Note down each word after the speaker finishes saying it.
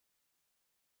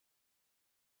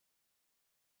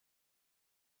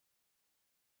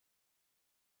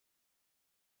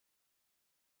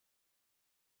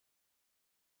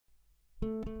Your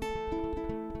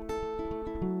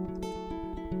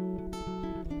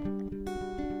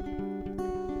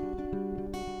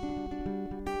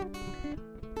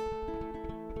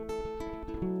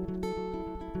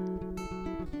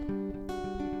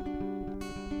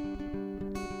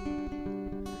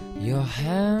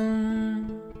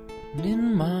hand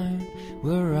in mine,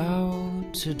 we're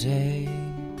out today.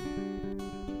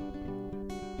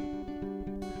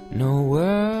 No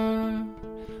word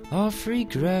of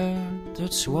regret,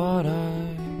 that's what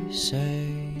I say.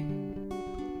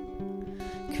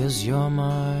 'Cause you're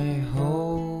my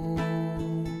hope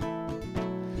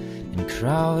in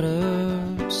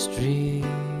crowded streets,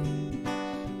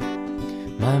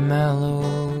 my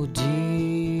melody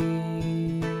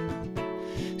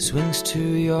swings to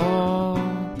your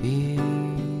beat.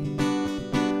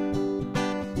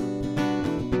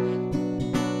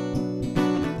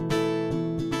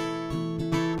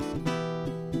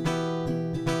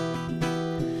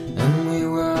 And we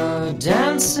were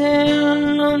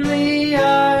dancing on the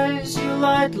ice, you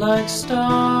light like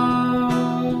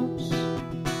stars.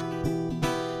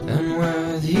 And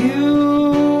with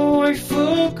you I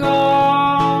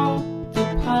forgot the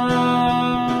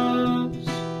past.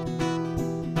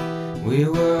 We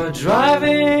were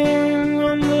driving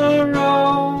on the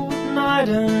road night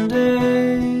and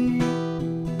day.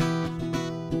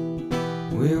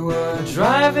 We were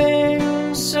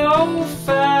driving so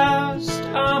fast,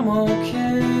 I'm okay.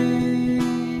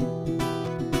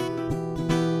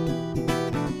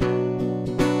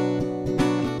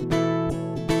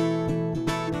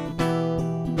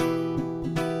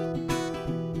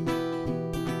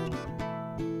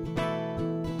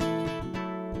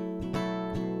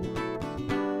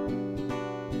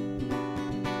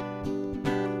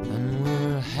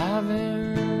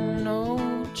 Having no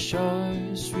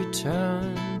choice,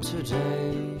 return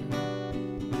today.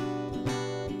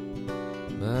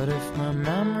 But if my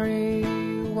memory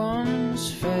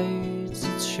once fades,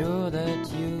 it's sure that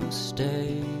you'll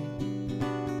stay.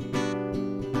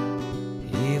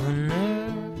 Even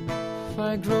if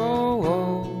I grow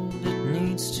old, it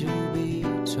needs to be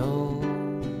told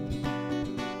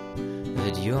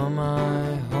that you're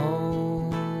my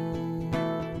home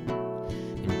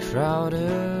in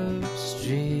crowded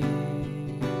street.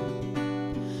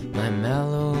 My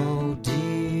melody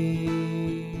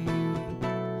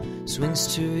swings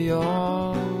to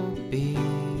your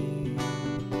beat.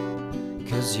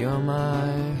 'Cause you're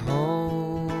my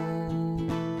home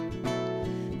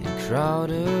in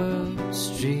crowded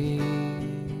street.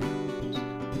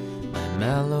 My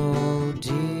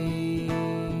melody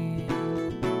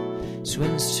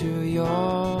swings to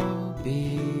your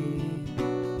beat.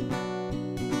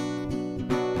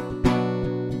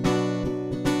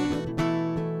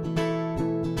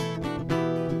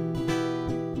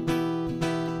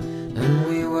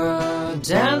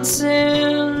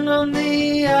 Dancing on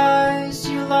the ice,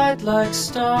 you light like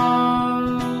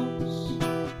stars.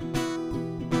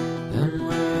 And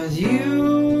with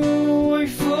you I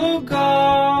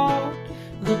forgot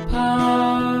the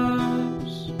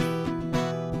past.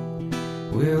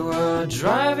 We were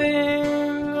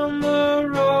driving on the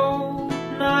road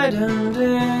night and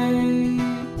day.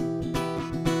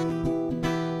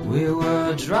 We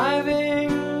were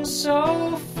driving so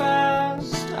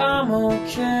fast, I'm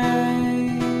okay.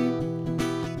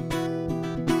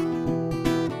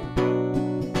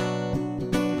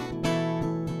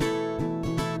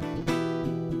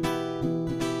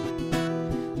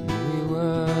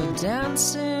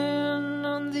 Dancing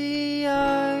on the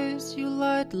ice, you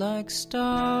light like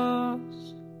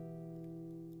stars.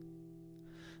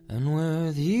 And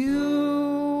with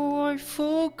you I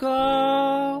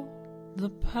forgot the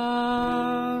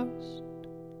past.